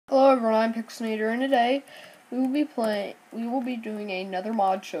everyone, I'm Pixelnator, and today we will be doing another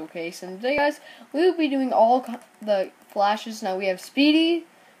mod showcase. And today, guys, we will be doing all the flashes. Now we have Speedy,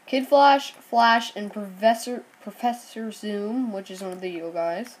 Kid Flash, Flash, and Professor Zoom, which is one of the Yo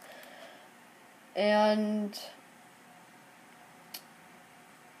guys. And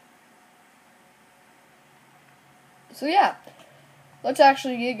so yeah, let's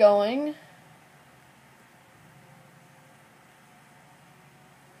actually get going.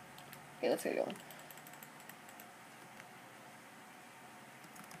 Okay, let's get going.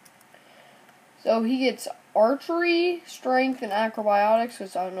 So he gets archery, strength, and acrobatics,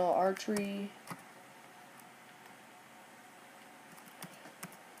 because I don't know archery.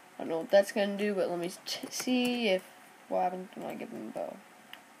 I don't know what that's going to do, but let me see if what happens when I give him a bow.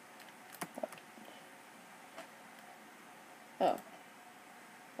 Oh.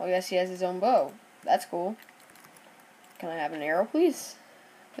 Well, I guess he has his own bow. That's cool. Can I have an arrow, please?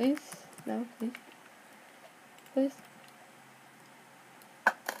 Please? No, please? Please?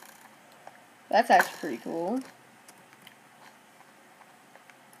 That's actually pretty cool.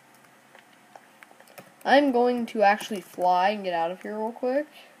 I'm going to actually fly and get out of here real quick.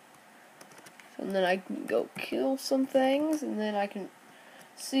 And then I can go kill some things, and then I can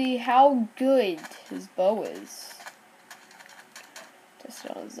see how good his bow is. Test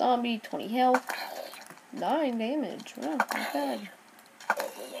it on a zombie, 20 health, 9 damage. Wow, not bad.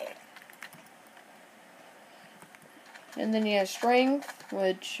 And then he has strength,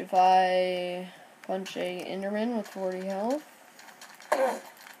 which if I punch a Enderman with 40 health.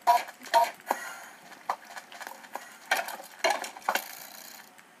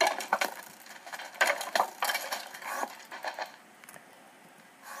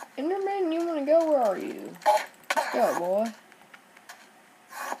 Enderman, you wanna go? Where are you? Let's go, boy.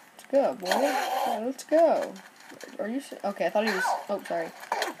 Let's go, boy. Yeah, let's go. Are you? Okay, I thought he was. Oh, sorry.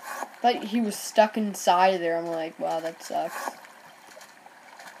 I thought he was stuck inside there. I'm like, wow, that sucks.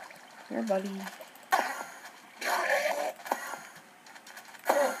 Here, buddy.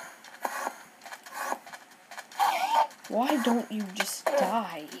 Why don't you just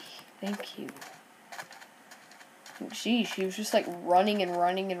die? Thank you. Sheesh, he was just like running and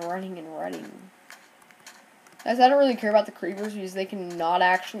running and running and running. Guys, I don't really care about the creepers because they can not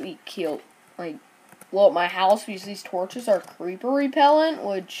actually kill, like, blow up my house because these torches are creeper repellent,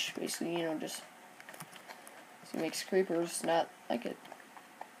 which basically, you know, just makes creepers not like it.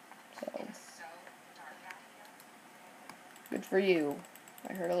 So, good for you.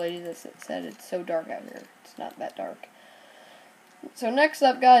 I heard a lady that said it's so dark out here. It's not that dark. So next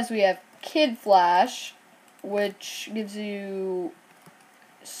up, guys, we have Kid Flash, which gives you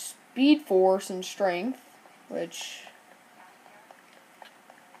speed, force, and strength, which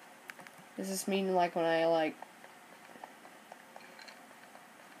does this mean like when I like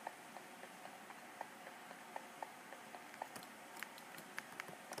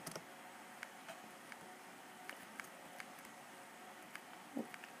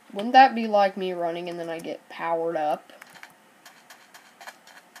wouldn't that be like me running and then I get powered up?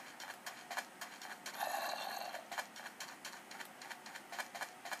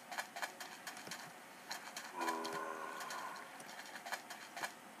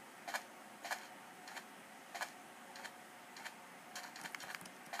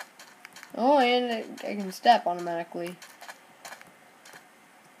 Oh, and I can step automatically.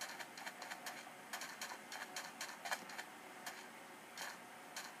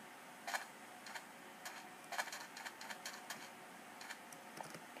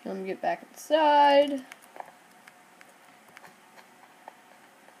 Let me get back inside.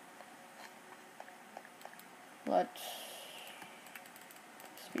 Let's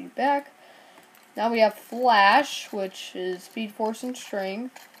speed back. Now we have Flash, which is speed, force, and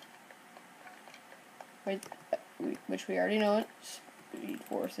strength. Which we already know what speed,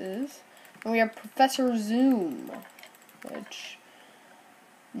 force is. And we have Professor Zoom, which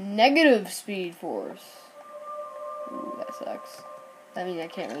negative speed, force. Ooh, that sucks. That means I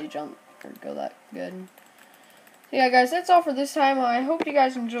can't really jump or go that good. So yeah, guys, that's all for this time. I hope you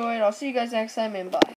guys enjoyed. I'll see you guys next time, and bye.